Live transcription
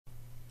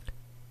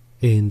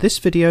In this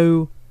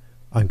video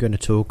I'm going to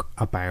talk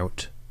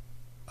about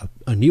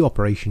a new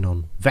operation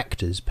on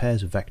vectors,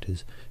 pairs of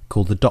vectors,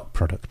 called the dot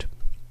product.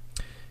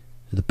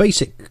 The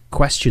basic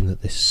question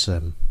that this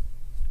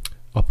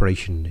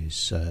operation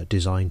is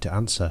designed to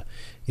answer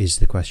is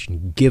the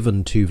question: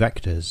 given two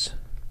vectors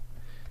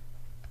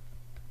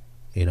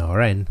in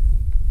Rn,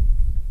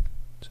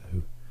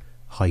 so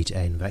height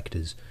n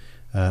vectors,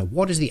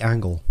 what is the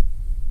angle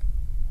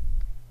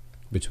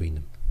between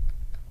them?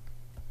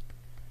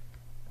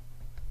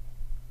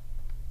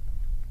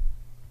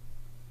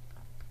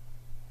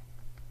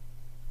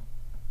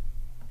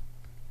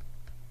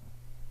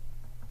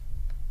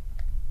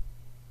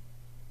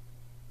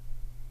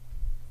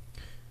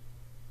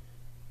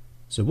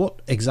 So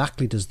what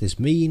exactly does this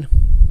mean?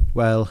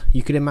 Well,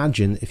 you can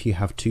imagine if you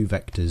have two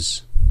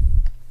vectors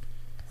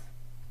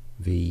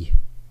v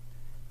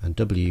and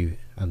w,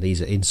 and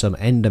these are in some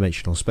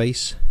n-dimensional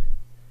space,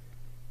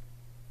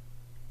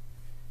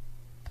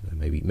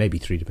 maybe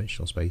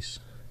three-dimensional space,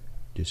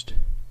 just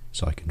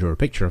so I can draw a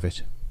picture of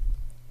it,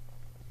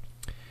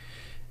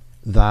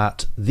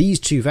 that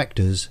these two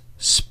vectors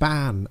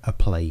span a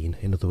plane.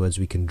 In other words,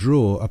 we can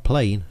draw a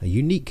plane, a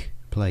unique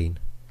plane,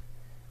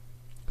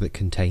 that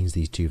contains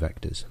these two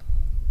vectors.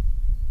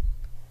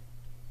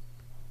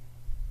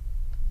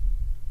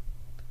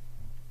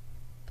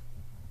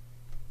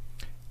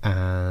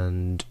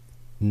 And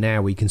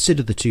now we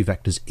consider the two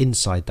vectors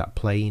inside that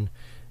plane,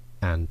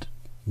 and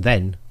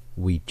then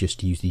we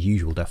just use the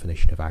usual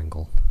definition of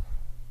angle.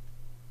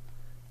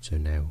 So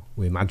now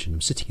we imagine them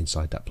sitting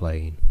inside that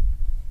plane,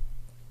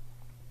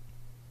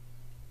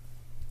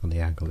 and the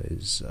angle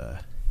is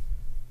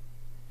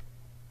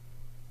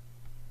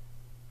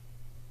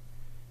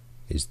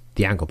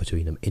the angle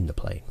between them in the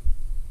plane.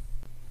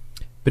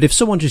 But if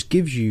someone just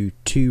gives you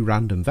two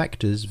random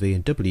vectors, v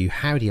and w,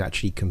 how do you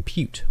actually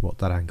compute what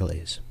that angle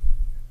is?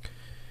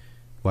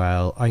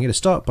 Well, I'm going to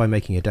start by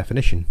making a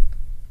definition.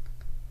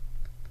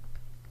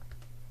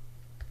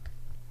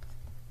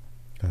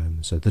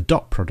 So the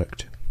dot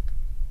product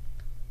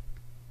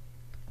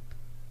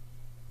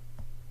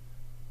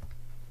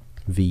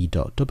v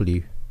dot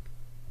w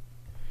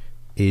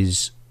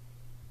is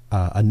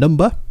a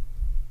number,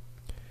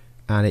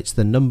 and it's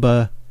the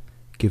number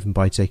given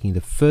by taking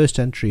the first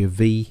entry of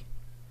v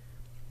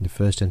and the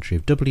first entry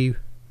of w,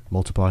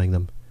 multiplying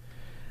them,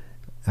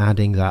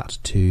 adding that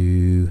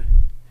to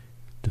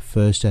the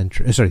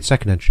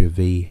second entry of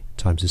v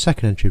times the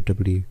second entry of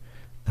w,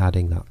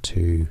 adding that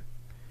to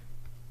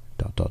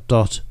dot dot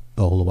dot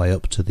all the way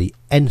up to the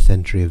nth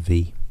entry of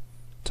v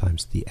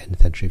times the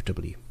nth entry of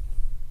w.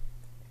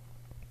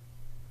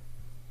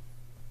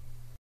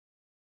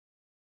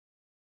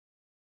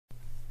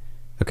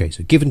 Okay,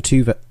 so given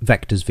two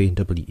vectors v and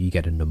w, you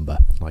get a number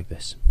like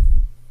this.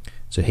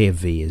 So here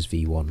v is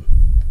v1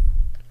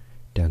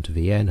 down to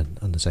vn,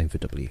 and the same for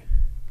w.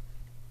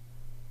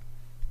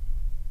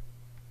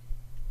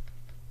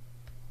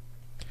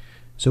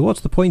 So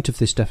what's the point of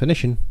this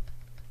definition?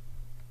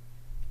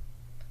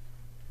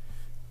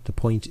 The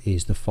point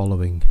is the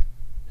following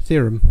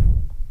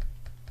theorem.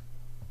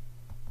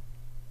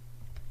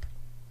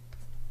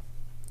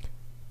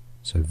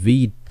 So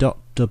v dot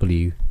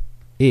w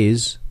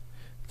is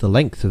the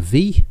length of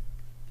v.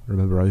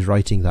 Remember, I was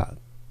writing that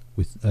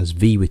as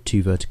v with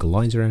two vertical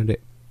lines around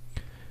it,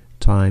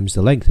 times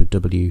the length of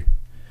w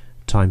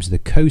times the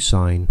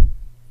cosine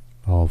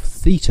of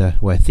theta,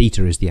 where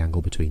theta is the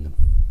angle between them.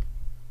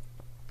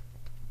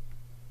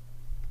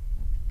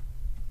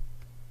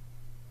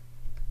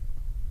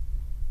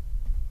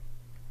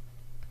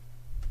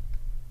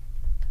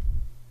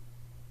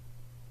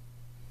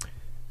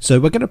 So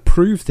we're going to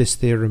prove this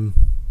theorem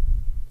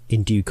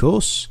in due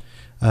course.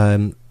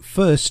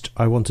 First,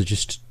 I want to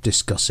just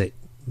discuss it,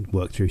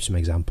 work through some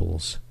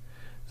examples,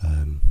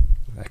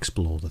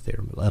 explore the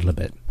theorem a little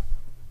bit.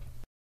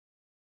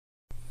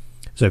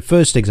 So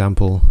first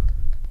example,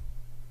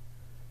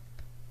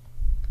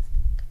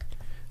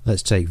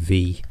 let's take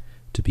v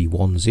to be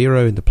 1,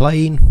 0 in the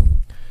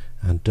plane,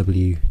 and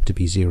w to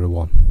be 0,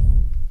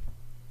 1.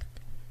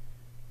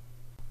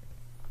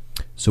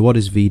 So what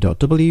is v dot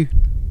w?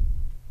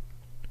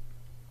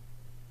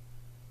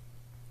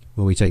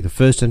 Well, we take the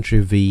first entry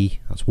of v,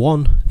 that's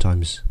 1,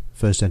 times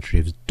first entry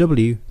of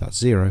w, that's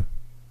 0,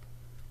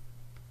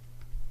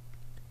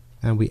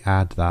 and we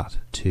add that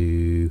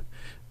to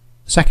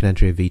the second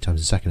entry of v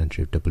times the second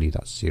entry of w,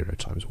 that's 0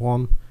 times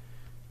 1,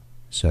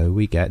 so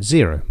we get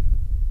 0.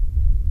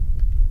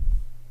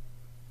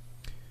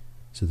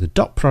 So the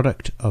dot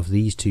product of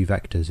these two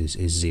vectors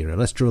is 0.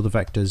 Let's draw the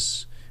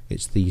vectors.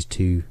 It's these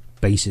two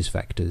basis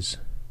vectors.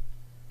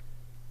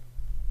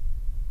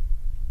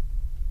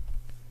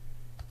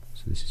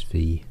 So this is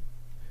v,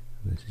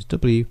 and this is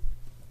w.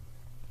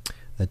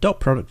 The dot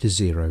product is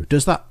 0.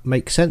 Does that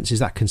make sense? Is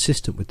that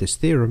consistent with this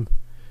theorem?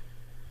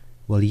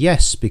 Well,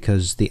 yes,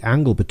 because the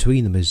angle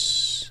between them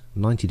is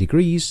 90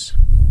 degrees,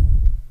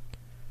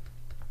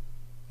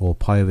 or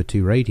pi over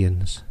 2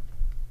 radians,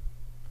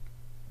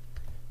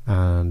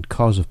 and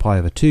cos of pi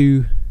over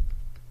 2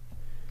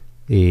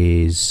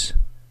 is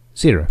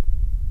 0.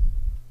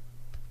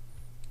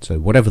 So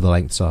whatever the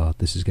lengths are,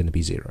 this is going to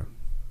be 0.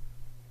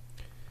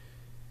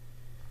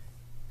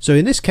 So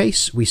in this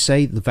case, we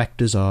say the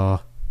vectors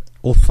are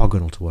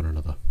orthogonal to one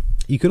another.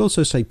 You could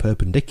also say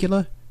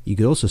perpendicular. You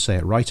could also say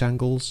at right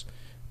angles.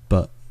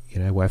 But, you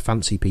know, we're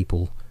fancy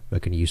people. We're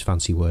going to use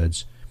fancy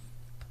words.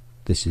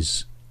 This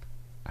is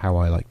how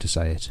I like to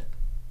say it.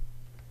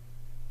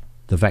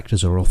 The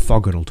vectors are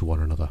orthogonal to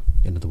one another.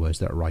 In other words,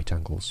 they're at right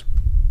angles.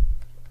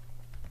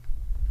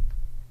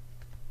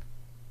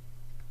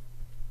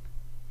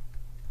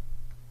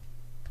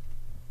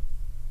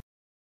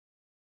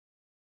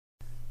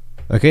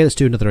 Okay, let's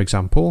do another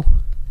example.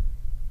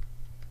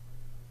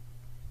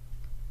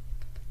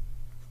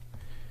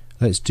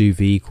 Let's do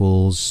v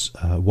equals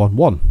 1,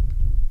 1.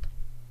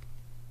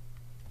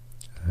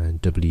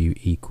 And w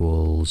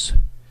equals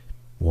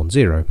 1,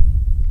 0.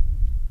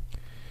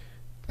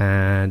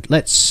 And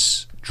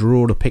let's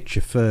draw a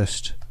picture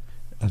first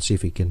and see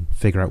if we can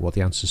figure out what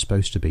the answer is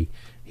supposed to be.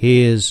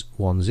 Here's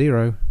 1,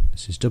 0.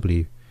 This is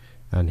w.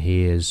 And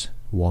here's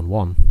 1,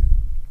 1.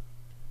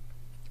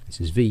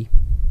 This is v.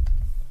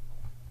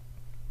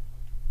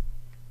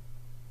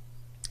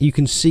 You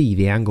can see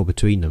the angle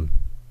between them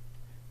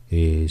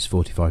is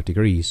 45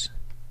 degrees,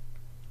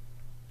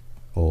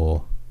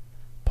 or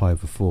pi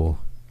over 4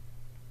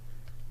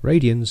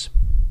 radians.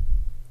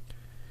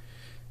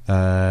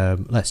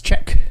 Let's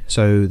check.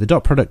 So the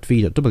dot product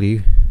v dot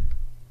w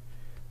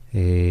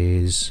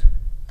is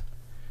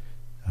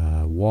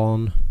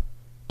 1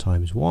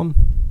 times 1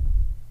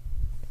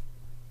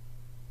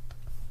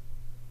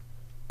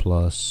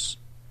 plus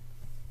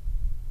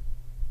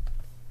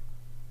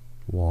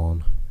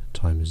 1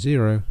 times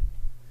 0,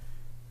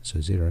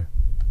 so 0.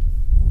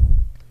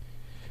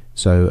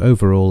 So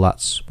overall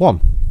that's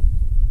 1.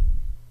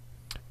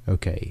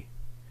 Okay,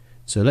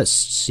 so let's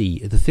see.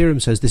 The theorem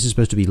says this is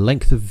supposed to be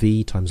length of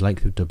v times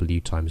length of w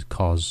times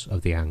cos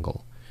of the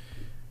angle.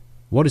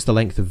 What is the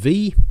length of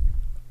v?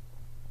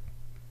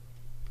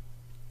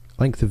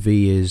 Length of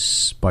v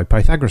is, by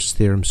Pythagoras'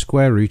 theorem,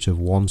 square root of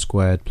 1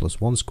 squared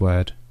plus 1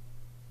 squared.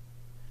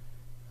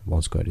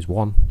 1 squared is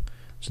 1,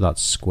 so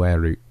that's square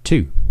root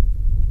 2.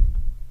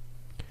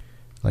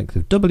 Length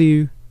of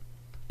w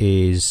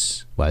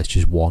is, well, it's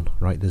just 1,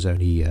 right? There's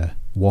only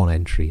one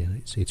entry and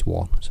it's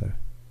 1.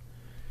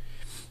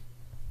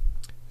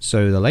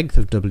 So the length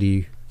of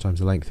w times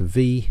the length of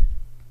v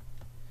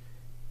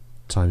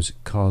times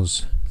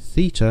cos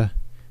theta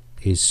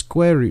is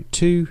square root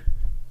 2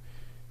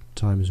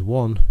 times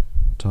 1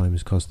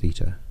 times cos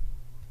theta.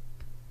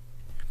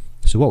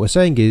 So what we're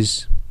saying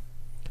is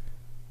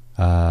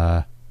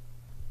 1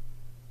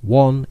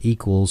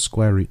 equals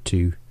square root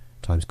 2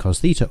 times cos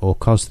theta, or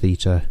cos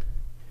theta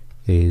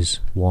is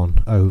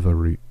 1 over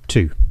root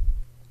 2.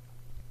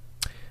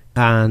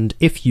 And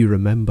if you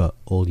remember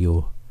all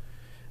your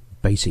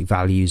basic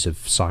values of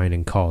sine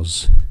and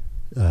cos,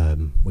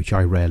 which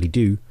I rarely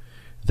do,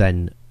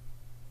 then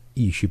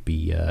you should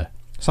be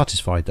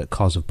satisfied that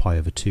cos of pi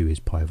over 2 is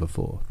pi over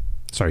 4.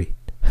 Sorry,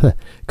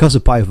 cos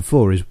of pi over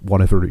 4 is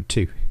 1 over root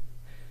 2.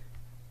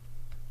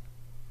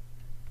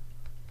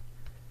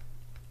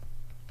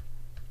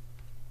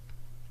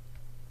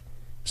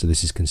 So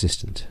this is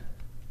consistent.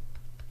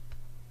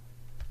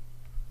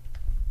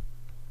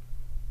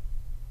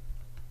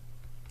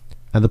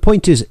 And the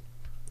point is,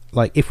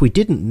 like, if we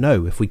didn't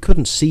know, if we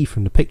couldn't see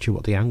from the picture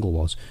what the angle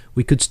was,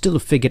 we could still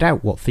have figured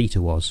out what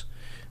theta was,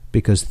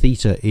 because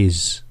theta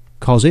is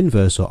cos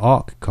inverse or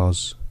arc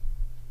cos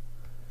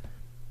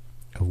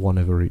of 1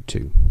 over root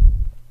 2.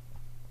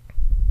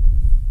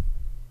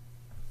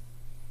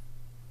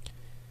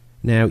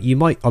 Now, you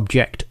might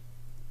object,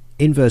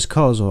 inverse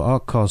cos or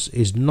arc cos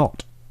is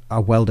not a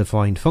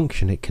well-defined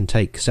function. It can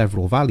take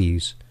several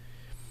values.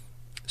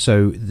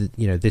 So,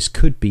 you know, this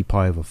could be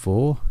pi over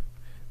 4,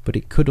 but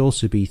it could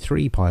also be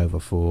 3 pi over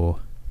 4,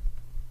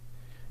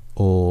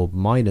 or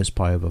minus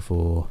pi over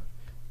 4,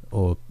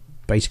 or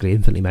basically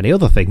infinitely many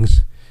other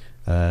things.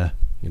 You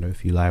know,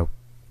 if you allow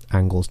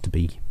angles to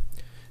be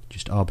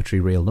just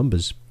arbitrary real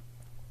numbers,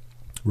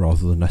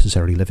 rather than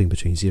necessarily living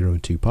between 0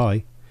 and 2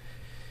 pi.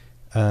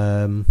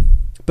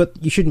 But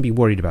you shouldn't be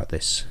worried about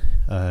this.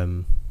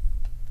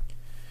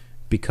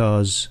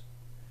 Because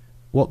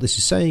what this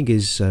is saying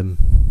is,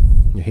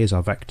 here's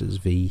our vectors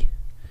v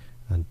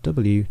and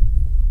w.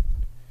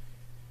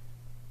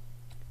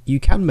 You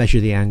can measure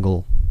the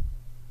angle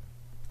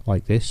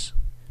like this,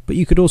 but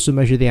you could also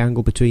measure the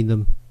angle between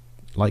them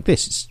like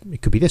this.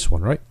 It could be this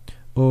one, right?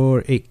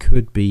 Or it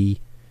could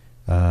be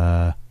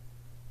like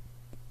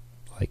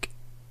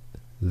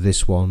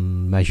this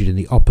one measured in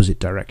the opposite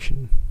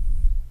direction,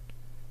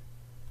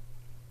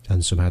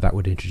 and somehow that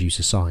would introduce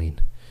a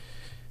sine.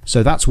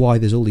 So that's why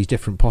there's all these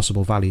different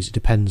possible values. It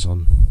depends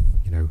on,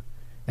 you know,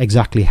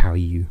 exactly how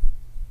you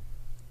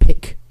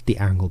pick the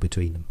angle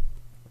between them.